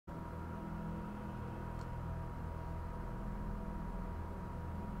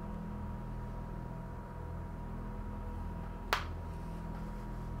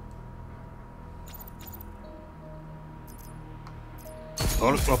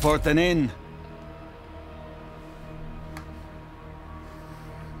Talk reporting in.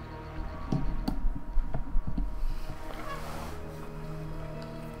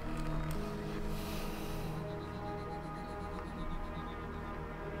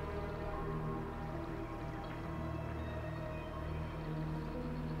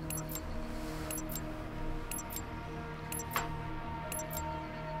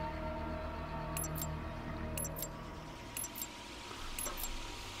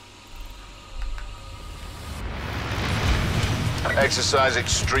 Exercise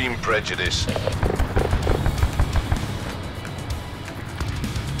extreme prejudice.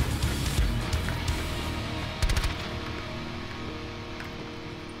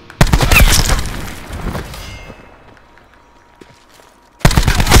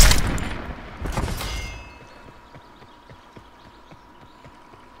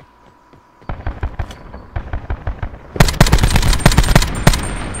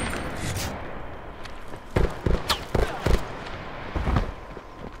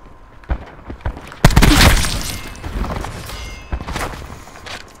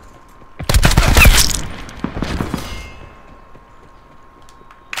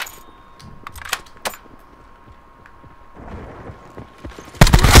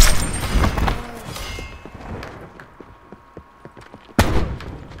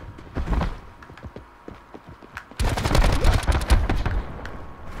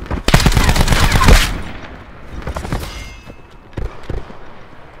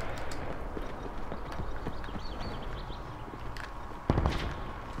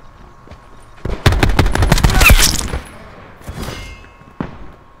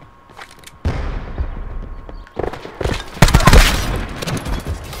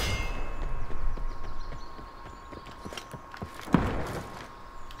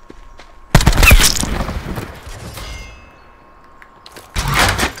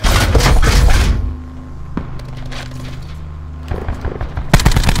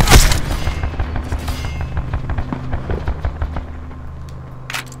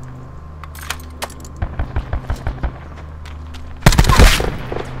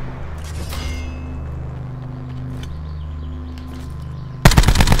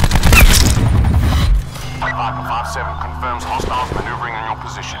 Confirms hostiles maneuvering in your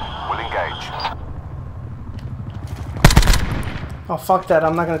position. Will engage. Oh, fuck that.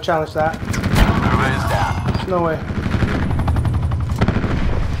 I'm not gonna challenge that. Mover is down. No way.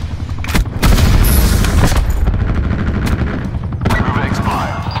 Mover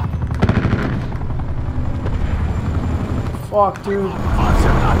expired. Fuck, dude.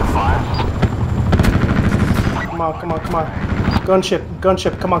 579 to fire. Come on, come on, come on. Gunship,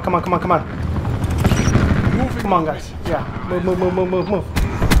 gunship. Come on, come on, come on, come on. Come on, guys. Yeah. Move, move, move, move, move, move.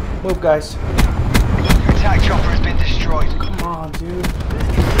 Move, guys. Your attack chopper has been destroyed. Come on, dude.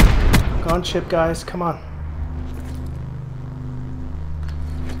 Gunship, guys. Come on.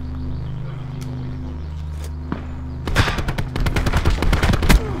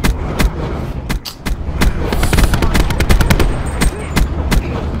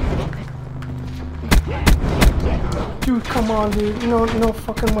 Dude, come on, dude. No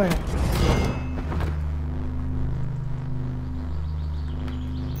fucking way.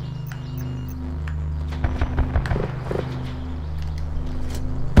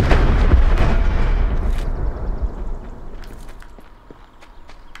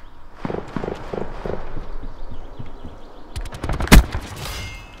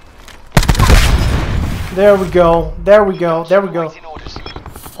 There we go. There we go. There we go.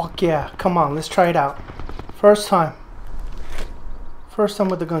 Fuck yeah. Come on, let's try it out. First time. First time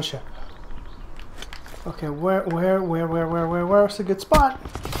with the gunship. Okay, where's a good spot?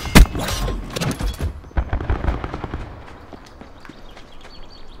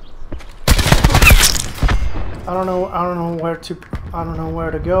 I don't know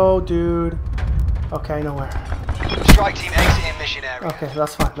where to go, dude. Okay, I know where. Strike team exiting mission area. Okay,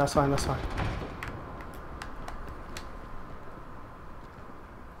 that's fine, that's fine, that's fine.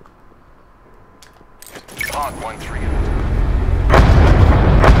 Hawk 1-3.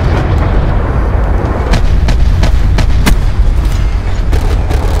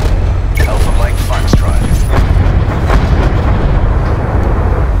 Alpha Mike Foxtrot.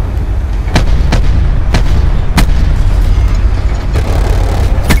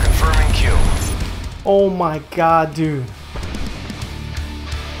 Confirming kill. Oh my god, dude.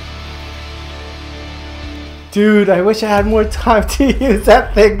 Dude, I wish I had more time to use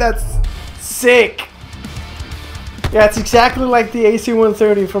that thing. That's sick. Yeah, it's exactly like the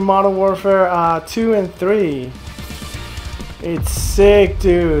AC-130 from Modern Warfare 2 and 3. It's sick,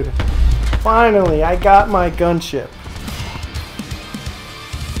 dude. Finally, I got my gunship.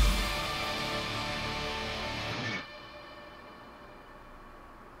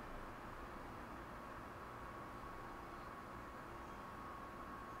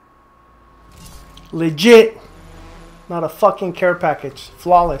 Legit. Not a fucking care package.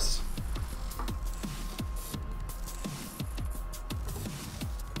 Flawless.